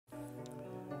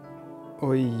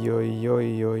Oi, oi,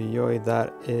 oi, oi, oi,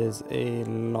 that is a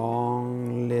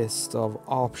long list of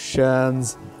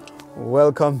options.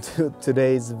 Welcome to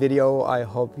today's video. I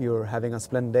hope you're having a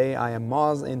splendid day. I am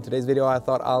Moz. In today's video, I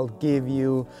thought I'll give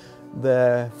you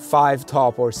the 5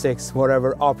 top or 6,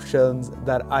 whatever options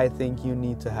that I think you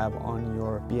need to have on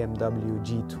your BMW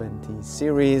G20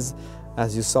 series.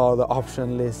 As you saw, the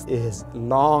option list is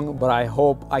long, but I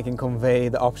hope I can convey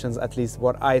the options, at least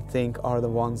what I think are the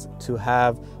ones to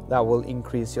have that will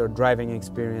increase your driving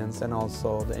experience and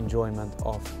also the enjoyment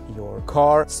of your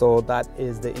car. So that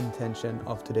is the intention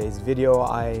of today's video.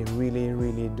 I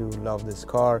really do love this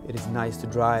car. It is nice to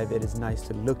drive, it is nice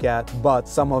to look at, but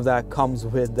some of that comes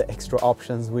with the extra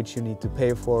options which you need to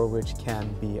pay for, which can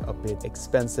be a bit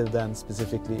expensive then,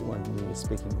 specifically when we're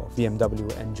speaking of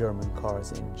BMW and German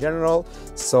cars in general.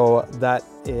 So that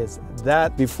is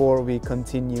that. Before we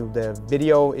continue the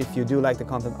video, if you do like the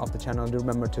content of the channel, do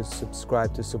remember to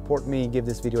subscribe to support me. Give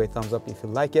this video a thumbs up if you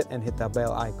like it and hit that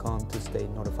bell icon to stay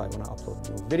notified when I upload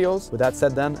new videos. With that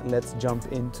said then, let's jump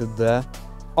into the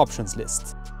options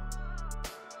list.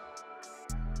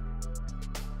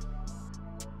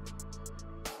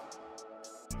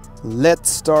 Let's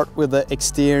start with the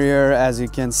exterior. As you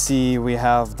can see, we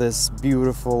have this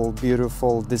beautiful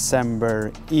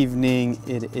December evening.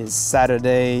 It is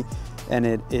Saturday and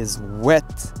it is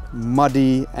wet,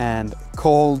 muddy and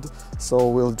cold. So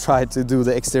we'll try to do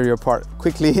the exterior part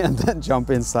quickly and then jump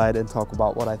inside and talk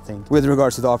about what I think with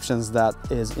regards to the options that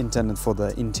is intended for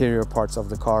the interior parts of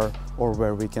the car, or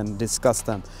where we can discuss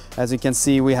them. As you can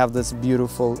see, we have this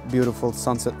beautiful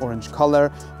sunset orange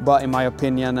color, but in my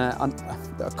opinion,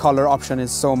 the color option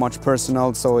is so much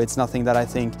personal, so it's nothing that I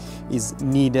think is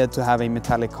needed to have a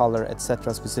metallic color,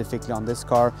 etc. specifically on this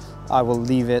car. I will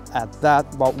leave it at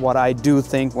that. But what I do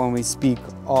think when we speak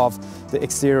of the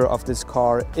exterior of this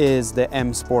car is the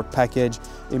M Sport package.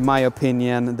 In my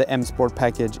opinion, the M Sport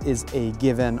package is a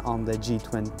given on the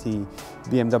G20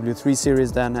 BMW 3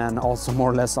 Series then, and also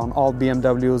more or less on all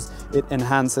BMWs. It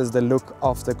enhances the look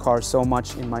of the car so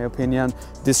much, in my opinion.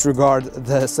 Disregard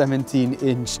the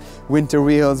 17-inch winter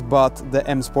wheels, but the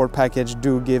M Sport package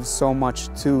do give so much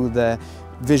to the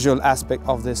visual aspect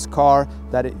of this car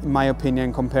that, in my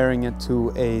opinion, comparing it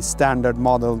to a standard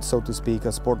model, so to speak,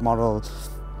 a sport model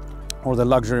or the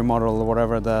luxury model, or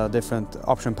whatever the different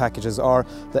option packages are,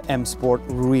 the M Sport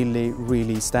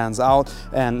really stands out.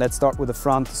 And let's start with the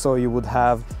front. So you would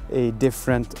have a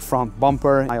different front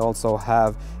bumper. I also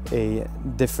have a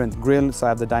different grille, so I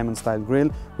have the diamond style grille,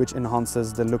 which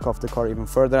enhances the look of the car even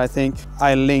further, I think.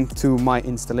 I link to my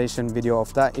installation video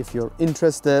of that if you're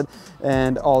interested.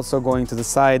 And also going to the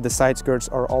side skirts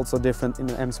are also different in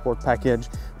the M Sport package.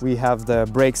 We have the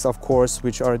brakes, of course,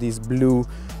 which are these blue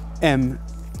M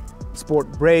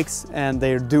Sport brakes, and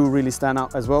they do really stand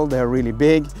out as well. They're really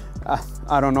big.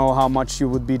 I don't know how much you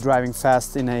would be driving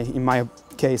fast in my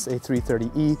case, a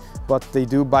 330i, but they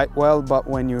do bite well, but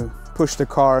when you push the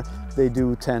car, they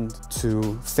do tend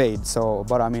to fade. So,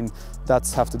 but I mean,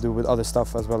 that's have to do with other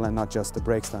stuff as well, and not just the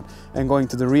brakes then. And going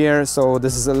to the rear, so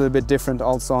this is a little bit different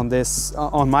also on this,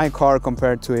 on my car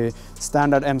compared to a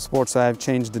standard M Sport. So I have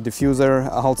changed the diffuser.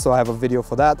 Also, I have a video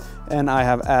for that, and I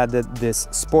have added this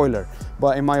spoiler.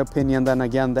 But in my opinion, then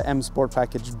again, the M Sport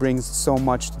package brings so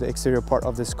much to the exterior part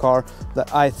of this car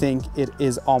that I think it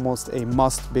is almost a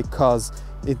must, because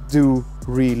it do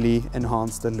really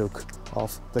enhance the look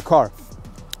of the car.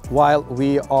 While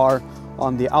we are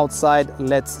on the outside,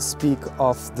 let's speak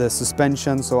of the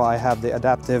suspension. So I have the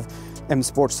adaptive M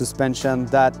Sport suspension.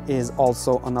 That is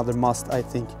also another must I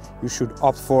think you should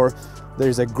opt for.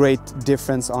 There's a great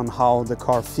difference on how the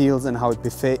car feels and how it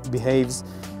behaves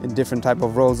in different type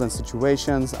of roads and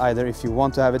situations. Either if you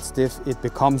want to have it stiff, it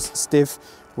becomes stiff.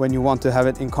 When you want to have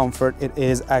it in comfort, it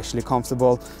is actually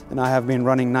comfortable. And I have been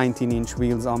running 19-inch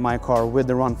wheels on my car with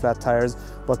the run flat tires,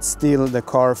 but still the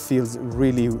car feels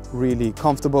really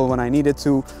comfortable when I need it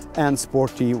to, and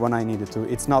sporty when I need it to.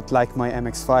 It's not like my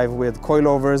MX-5 with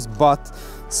coilovers, but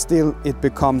still it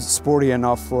becomes sporty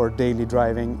enough for daily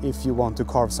driving if you want to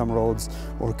carve some roads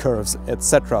or curves,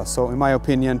 etc. So in my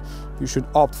opinion, you should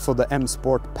opt for the M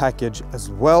Sport package as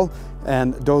well.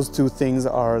 And those two things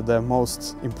are the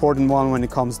most important one when it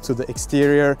comes to the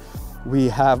exterior. We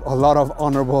have a lot of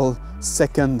honorable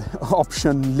second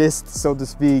option list, so to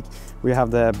speak. We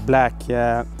have the black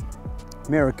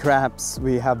mirror caps,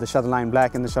 we have the Shadowline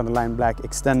Black and the Shadowline Black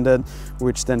Extended,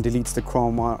 which then deletes the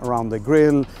chrome around the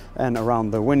grille and around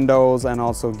the windows, and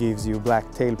also gives you black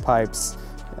tailpipes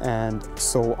and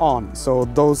so on. So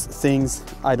those things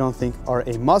I don't think are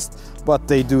a must, but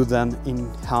they do then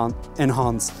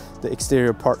enhance the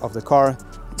exterior part of the car.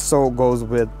 So goes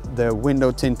with the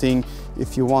window tinting.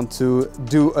 If you want to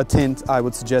do a tint, I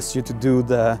would suggest you to do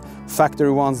the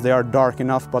factory ones. They are dark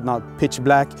enough but not pitch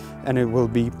black, and it will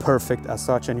be perfect as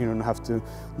such, and you don't have to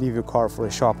leave your car for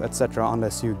a shop, etc.,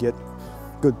 unless you get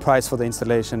good price for the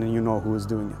installation and you know who is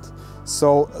doing it.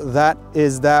 So that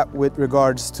is that with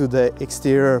regards to the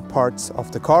exterior parts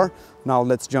of the car. Now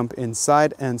let's jump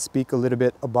inside and speak a little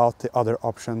bit about the other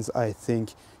options I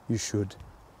think you should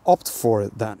opt for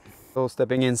then. So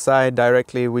stepping inside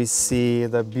directly, we see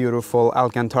the beautiful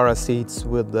Alcantara seats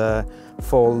with the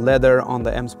faux leather on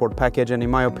the M Sport package, and in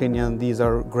my opinion these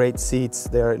are great seats.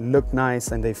 They look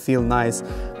nice and they feel nice.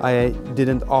 I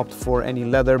didn't opt for any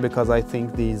leather because I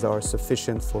think these are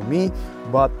sufficient for me.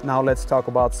 But now let's talk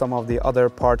about some of the other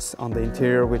parts on the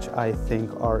interior which I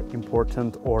think are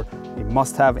important, or a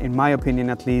must-have in my opinion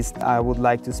at least. I would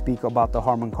like to speak about the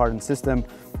Harman Kardon system.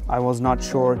 I was not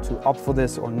sure to opt for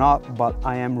this or not, but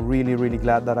I am really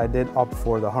glad that I did opt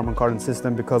for the Harman Kardon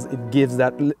system because it gives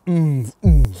that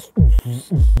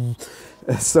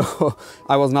so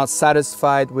I was not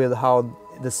satisfied with how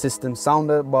the system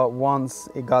sounded, but once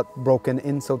it got broken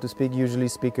in, so to speak, usually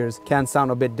speakers can sound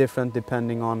a bit different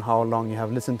depending on how long you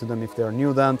have listened to them, if they are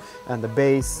new then, and the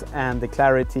bass and the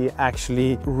clarity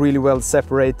actually really well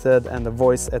separated, and the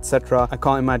voice, etc. I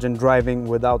can't imagine driving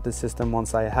without the system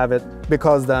once I have it,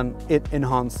 because then it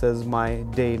enhances my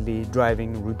daily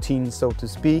driving routine, so to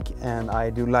speak, and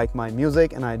I do like my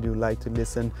music and I do like to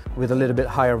listen with a little bit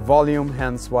higher volume,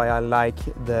 hence why I like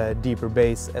the deeper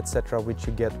bass, etc., which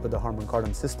you get with the Harman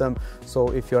Kardon system. So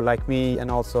if you're like me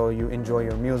and also you enjoy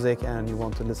your music and you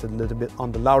want to listen a little bit on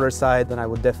the louder side, then I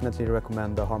would definitely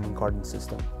recommend the Harman Kardon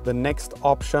system. The next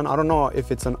option, I don't know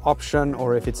if it's an option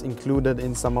or if it's included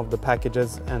in some of the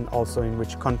packages and also in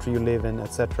which country you live in,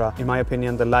 etc. In my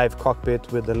opinion, the live cockpit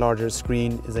with the larger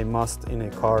screen is a must in a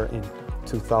car in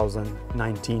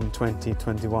 2019, 20,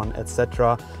 21,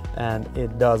 etc. And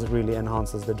it does really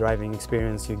enhances the driving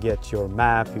experience. You get your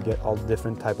map, you get all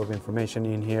different type of information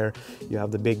in here. You have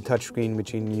the big touchscreen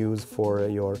which you can use for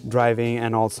your driving,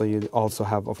 and also you also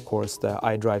have of course the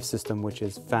iDrive system, which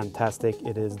is fantastic.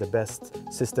 It is the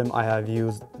best system I have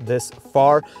used this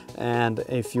far, and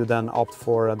if you then opt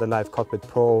for the Live Cockpit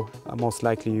Pro, most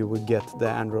likely you would get the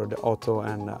Android Auto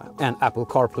and Apple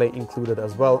CarPlay included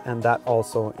as well, and that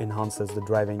also enhances the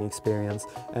driving experience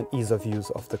and ease of use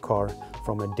of the car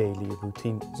from a daily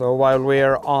routine. So while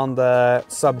we're on the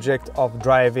subject of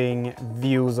driving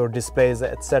views or displays,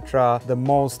 etc., the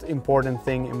most important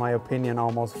thing in my opinion,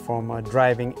 almost from a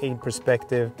driving aid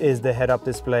perspective, is the head-up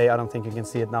display. I don't think you can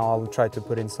see it now. I'll try to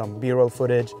put in some B-roll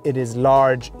footage. It is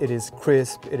large, it is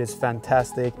crisp, it is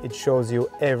fantastic. It shows you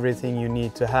everything you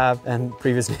need to have. And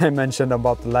previously I mentioned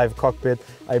about the Live Cockpit.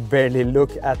 I barely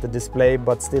look at the display,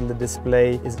 but still the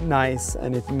display is nice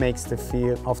and it makes the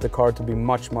feel of the car to be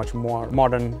much more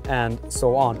modern and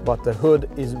so on. But the hood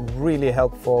is really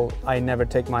helpful. I never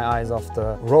take my eyes off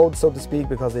the road, so to speak,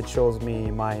 because it shows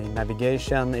me my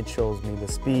navigation, it shows me the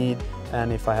speed,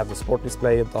 and if I have the sport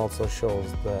display, it also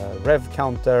shows the rev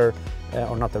counter,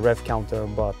 or not the rev counter,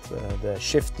 but the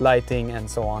shift lighting and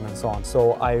so on and so on.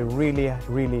 So I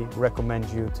really recommend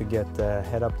you to get the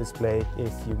head-up display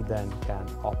if you then can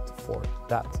opt for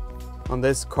that. On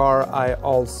this car I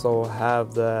also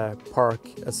have the Park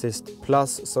Assist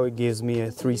Plus, so it gives me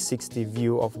a 360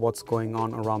 view of what's going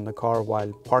on around the car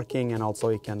while parking, and also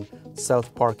it can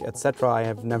self-park, etc. I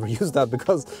have never used that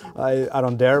because I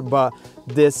don't dare, but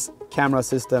this camera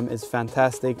system is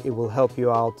fantastic. It will help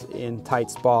you out in tight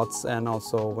spots, and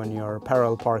also when you're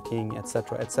parallel parking,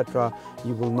 etc.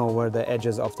 You will know where the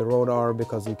edges of the road are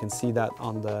because you can see that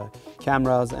on the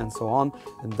cameras and so on,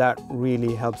 and that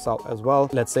really helps out as well.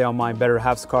 Let's say on my better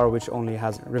half's car, which only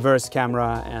has reverse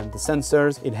camera and the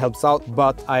sensors, it helps out,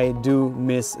 but I do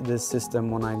miss this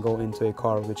system when I go into a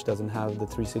car which doesn't have the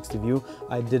 360 view.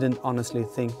 I didn't honestly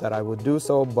think that I would do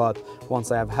so, but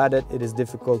once I have had it, it is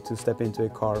difficult to step into a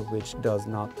car which does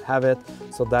not have it.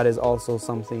 So that is also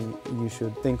something you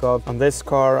should think of. On this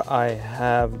car I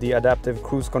have the adaptive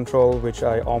cruise control, which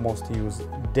I almost use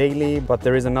daily, but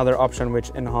there is another option which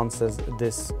enhances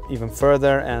this even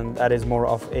further, and that is more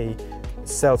of a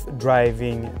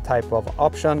self-driving type of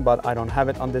option, but I don't have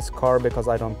it on this car because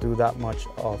I don't do that much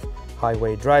of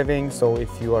highway driving. So if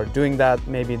you are doing that,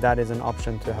 maybe that is an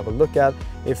option to have a look at.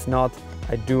 If not,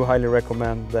 I do highly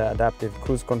recommend the adaptive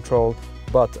cruise control.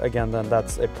 But again, then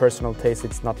that's a personal taste.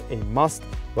 It's not a must,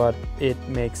 but it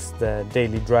makes the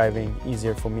daily driving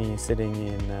easier for me sitting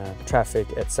in traffic,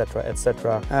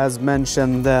 etc. As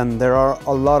mentioned, then there are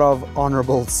a lot of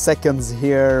honorable seconds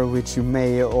here which you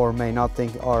may or may not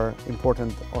think are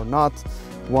important or not.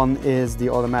 One is the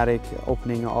automatic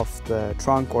opening of the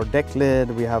trunk or deck lid.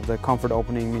 We have the comfort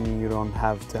opening, meaning you don't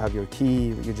have to have your key,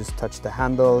 you just touch the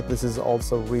handle. This is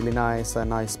also really nice,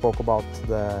 and I spoke about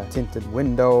the tinted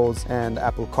windows and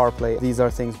Apple CarPlay. These are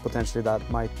things potentially that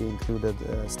might be included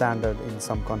standard in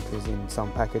some countries, in some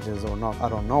packages or not, I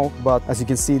don't know. But as you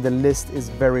can see, the list is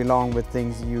very long with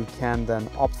things you can then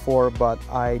opt for, but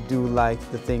I do like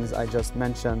the things I just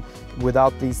mentioned.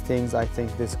 Without these things, I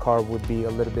think this car would be a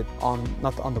little bit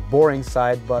not on the boring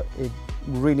side, but it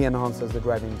really enhances the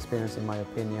driving experience in my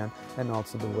opinion, and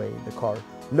also the way the car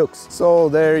looks. So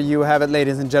there you have it,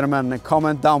 ladies and gentlemen.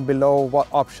 Comment down below what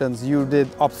options you did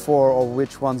opt for, or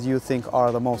which ones you think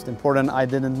are the most important. I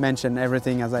didn't mention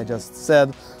everything, as I just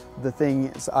said. The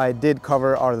things I did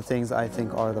cover are the things I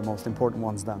think are the most important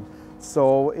ones then.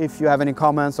 So if you have any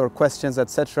comments or questions,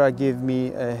 etc., give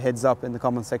me a heads up in the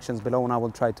comment sections below, and I will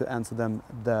try to answer them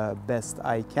the best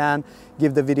I can.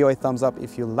 Give the video a thumbs up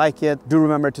if you like it. Do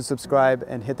remember to subscribe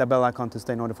and hit that bell icon to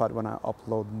stay notified when I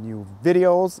upload new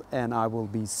videos, and I will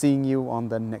be seeing you on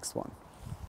the next one.